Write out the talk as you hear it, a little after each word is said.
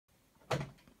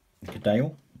Good day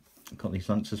all. Got these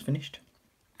lancers finished.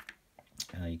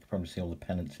 You can probably see all the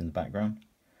pennants in the background.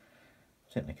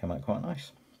 I think they come out quite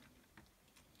nice.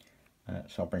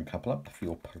 So I'll bring a couple up for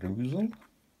your perusal.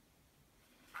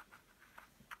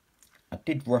 I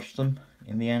did rush them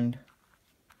in the end.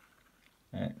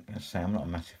 As I say, I'm not a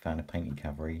massive fan of painting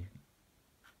cavalry,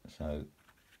 so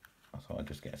I thought I'd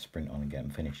just get a sprint on and get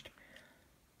them finished.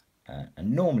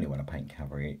 And normally when I paint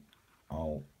cavalry,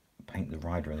 I'll paint the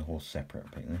rider and the horse separate,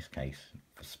 but in this case,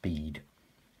 for speed,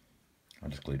 I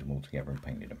just glued them all together and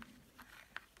painted them.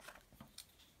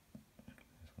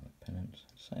 There's one of the pennants.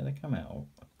 So they come out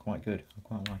quite good. I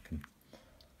quite like them.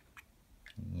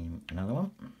 Another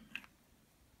one.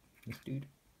 This dude.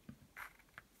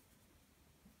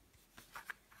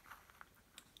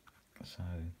 So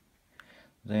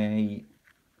the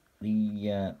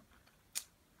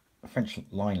French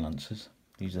line lancers.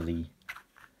 These are the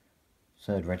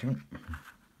 3rd Regiment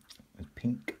with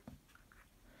pink.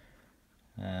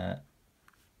 They're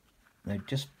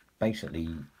just basically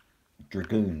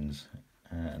dragoons.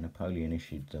 Napoleon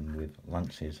issued them with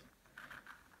lances.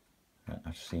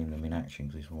 I've seen them in action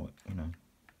because it's what, you know,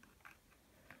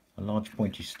 a large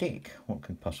pointy stick. What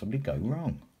could possibly go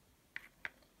wrong?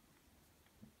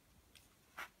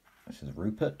 This is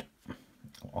Rupert,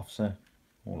 officer.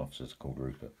 All officers are called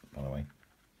Rupert, by the way,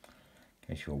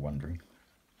 in case you're wondering.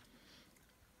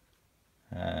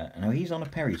 Now he's on a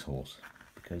Perry's horse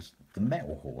because the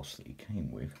metal horse that he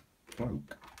came with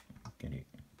broke. Get it?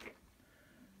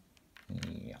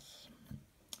 Yes.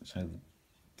 So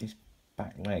this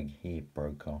back leg here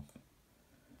broke off.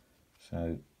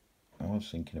 So I was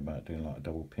thinking about doing like a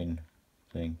double pin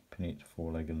thing, pin it to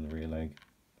foreleg and the rear leg.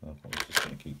 I thought I was just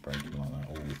going to keep breaking like that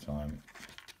all the time.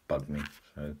 Bugged me.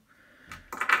 So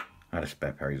I had a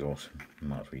spare Perry's horse.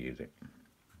 Might as well use it.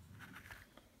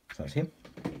 So that's him.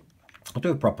 I'll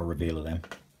do a proper reveal of them.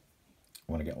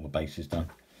 I want to get all the bases done.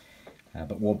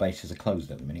 But war bases are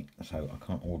closed at the minute, so I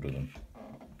can't order them.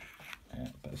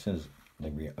 But as soon as they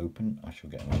reopen, I shall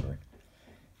get an order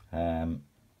in.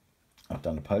 I've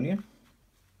done Napoleon.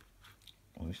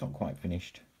 Well, it's not quite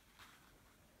finished.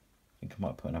 I think I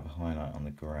might put another highlight on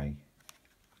the grey,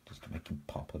 just to make him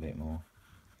pop a bit more.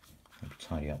 Maybe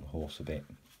tidy up the horse a bit.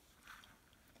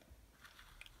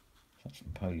 So that's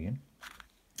Napoleon.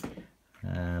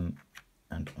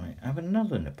 And I have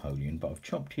another Napoleon, but I've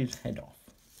chopped his head off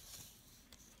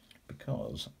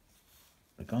because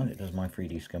the guy that does my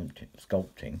 3D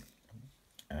sculpting,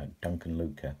 Duncan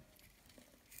Luca,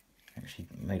 actually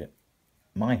made it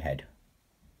my head.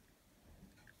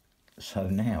 So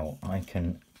now I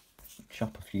can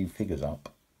chop a few figures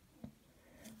up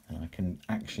and I can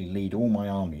actually lead all my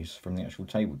armies from the actual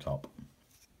tabletop.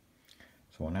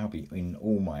 So I'll now be in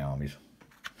all my armies.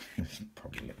 It's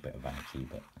probably a little bit of vanity,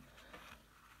 but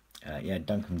yeah,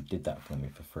 Duncan did that for me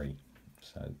for free.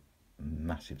 So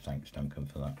massive thanks, Duncan,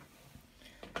 for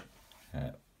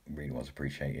that. Really was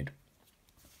appreciated.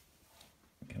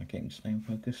 Can I get him to stay in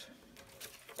focus?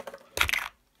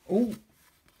 Oh,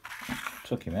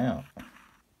 took him out.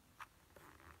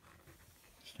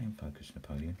 Stay in focus,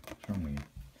 Napoleon. What's wrong with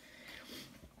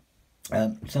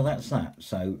you? So that's that.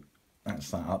 So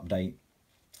that's that update.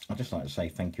 I'd just like to say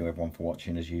thank you everyone for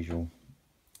watching as usual.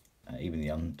 Even the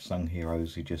unsung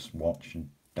heroes who just watch and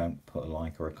don't put a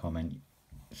like or a comment.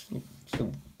 It's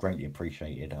still greatly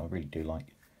appreciated. I really do like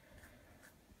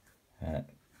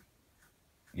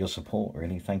your support,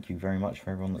 really. Thank you very much for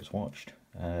everyone that's watched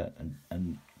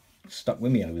and stuck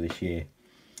with me over this year.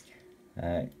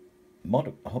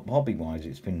 Hobby wise,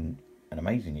 it's been an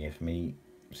amazing year for me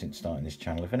since starting this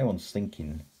channel. If anyone's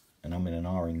thinking and I'm in an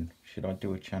R-ing, should I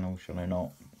do a channel, should I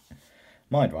not?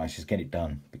 My advice is get it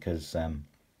done, because I've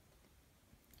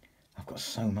got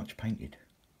so much painted,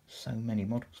 so many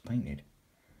models painted.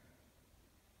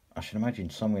 I should imagine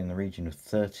somewhere in the region of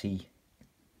 30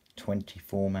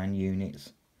 24-man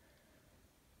units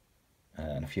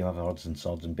and a few other odds and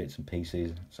sods and bits and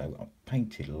pieces. So I've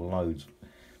painted loads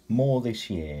more this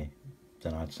year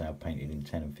than I'd say I've painted in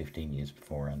 10 and 15 years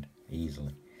beforehand,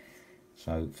 easily.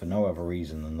 So for no other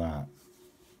reason than that,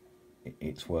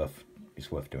 it's worth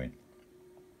doing.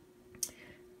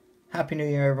 Happy New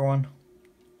Year, everyone.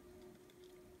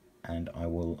 And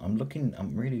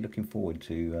I'm really looking forward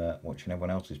to watching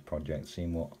everyone else's projects,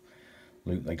 seeing what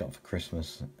loot they got for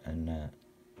Christmas, and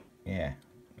yeah,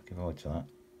 looking forward to that.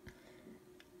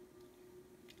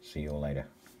 See you all later.